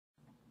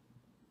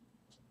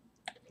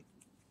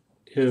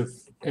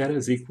If n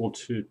is equal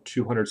to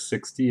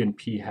 260 and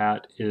p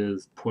hat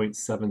is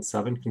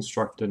 0.77,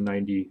 construct a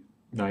 99%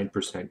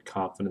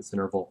 confidence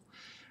interval.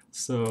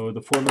 So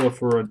the formula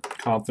for a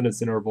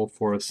confidence interval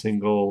for a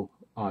single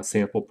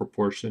sample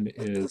proportion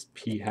is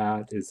p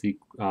hat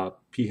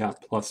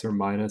plus or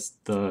minus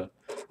the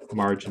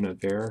margin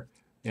of error,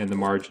 and the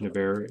margin of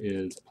error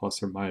is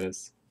plus or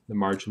minus the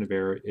margin of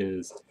error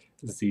is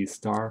z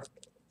star,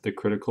 the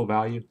critical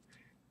value,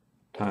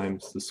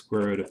 times the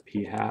square root of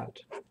p hat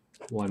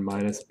 1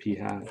 minus p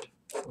hat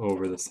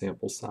over the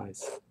sample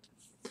size.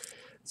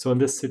 So in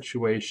this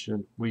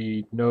situation,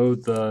 we know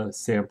the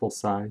sample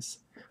size,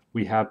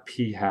 we have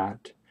p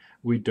hat,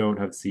 we don't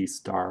have z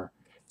star.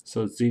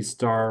 So z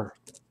star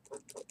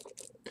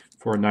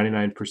for a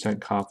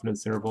 99%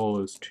 confidence interval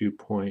is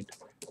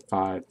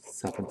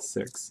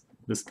 2.576.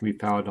 This can be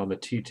found on the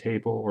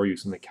t-table or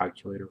using the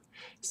calculator.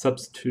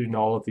 Substituting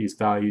all of these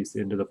values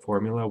into the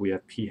formula, we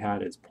have p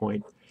hat is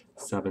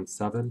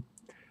 0.77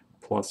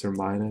 plus or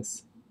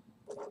minus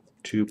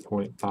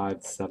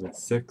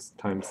 2.576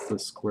 times the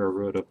square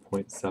root of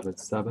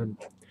 0.77,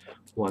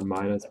 1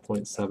 minus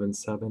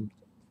 0.77,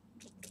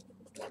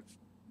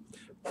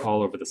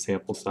 all over the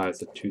sample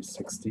size of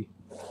 260.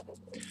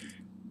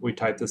 We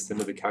type this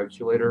into the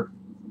calculator,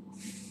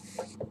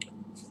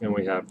 and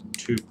we have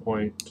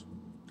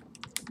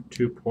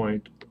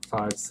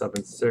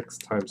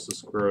 2.576 times the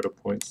square root of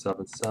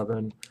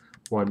 0.77,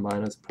 1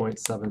 minus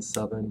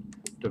 0.77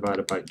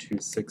 divided by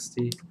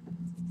 260.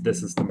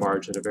 This is the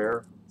margin of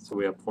error. So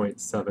we have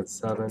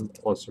 0.77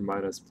 plus or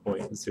minus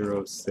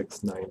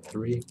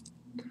 0.0693.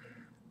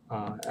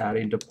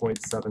 Adding to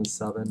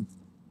 0.77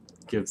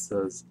 gives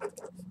us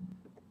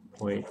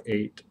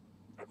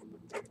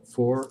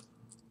 0.84.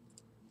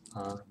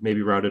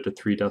 Maybe rounded to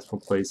 3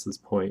 decimal places,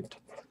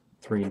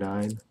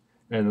 0.39.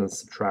 And then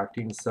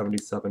subtracting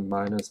 77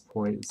 minus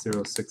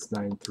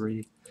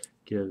 0.0693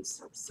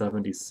 gives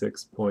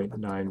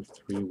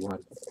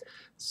 76.931.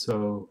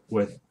 So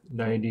with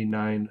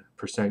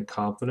 99%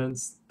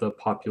 confidence, the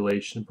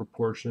population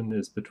proportion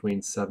is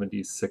between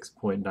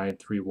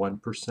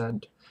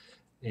 76.931%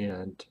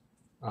 and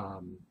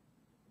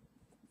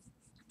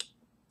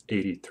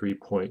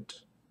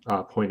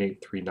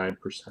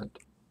 0.839%.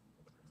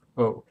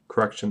 Oh,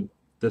 correction,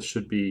 this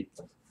should be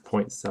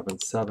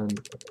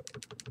 0.77.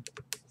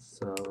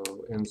 So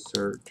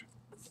insert,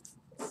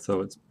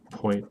 so it's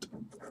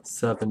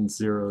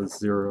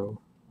 0.700,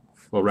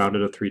 well, rounded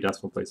to 3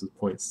 decimal places,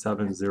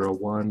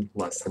 0.701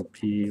 less than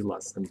p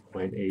less than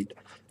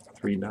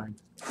 0.839.